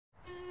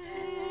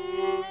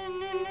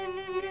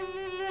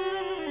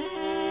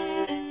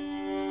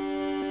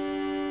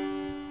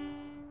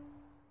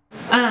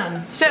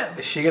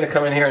Is she going to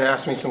come in here and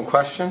ask me some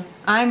question?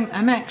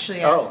 I'm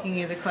actually asking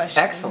you the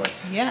questions.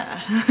 Excellent.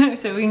 Yeah,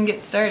 so we can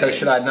get started. So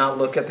should I not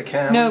look at the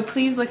camera? No,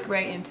 please look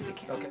right into the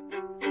camera. Okay.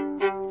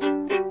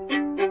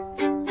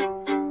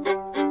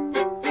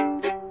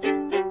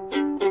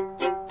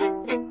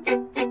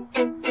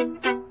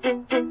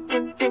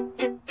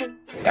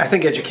 I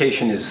think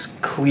education is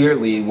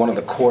clearly one of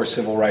the core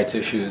civil rights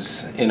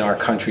issues in our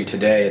country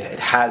today. It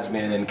has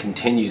been and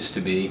continues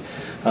to be,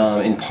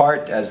 in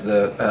part as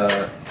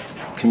the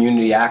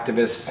community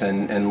activists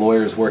and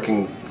lawyers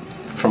working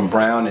from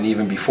Brown and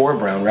even before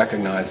Brown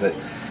recognized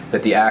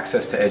that the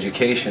access to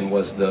education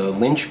was the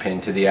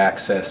linchpin to the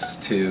access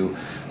to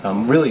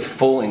really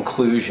full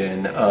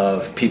inclusion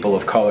of people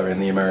of color in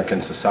the American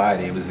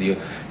society. It was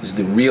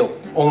the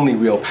only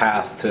real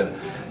path to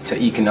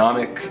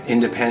economic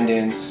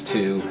independence,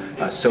 to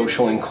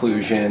social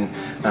inclusion,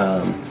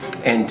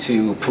 and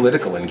to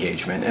political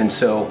engagement. And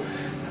so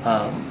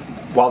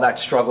while that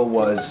struggle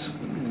was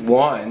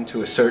won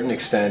to a certain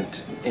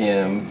extent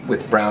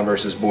with Brown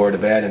versus Board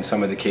of Ed and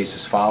some of the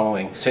cases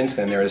following, since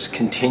then there has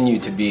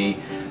continued to be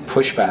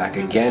pushback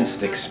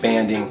against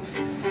expanding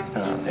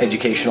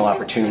educational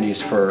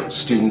opportunities for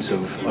students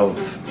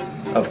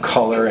of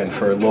color and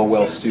for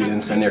low-wealth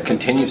students, and there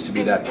continues to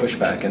be that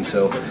pushback. And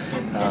so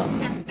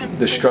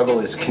the struggle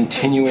is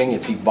continuing,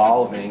 it's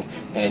evolving,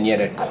 and yet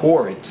at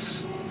core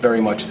it's very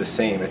much the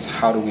same. It's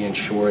how do we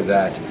ensure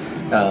that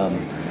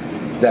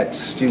that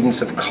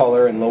students of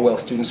color and low-wealth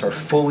students are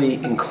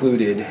fully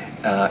included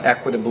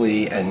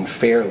equitably and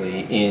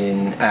fairly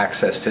in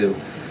access to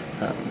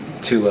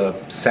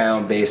a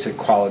sound, basic,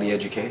 quality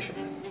education.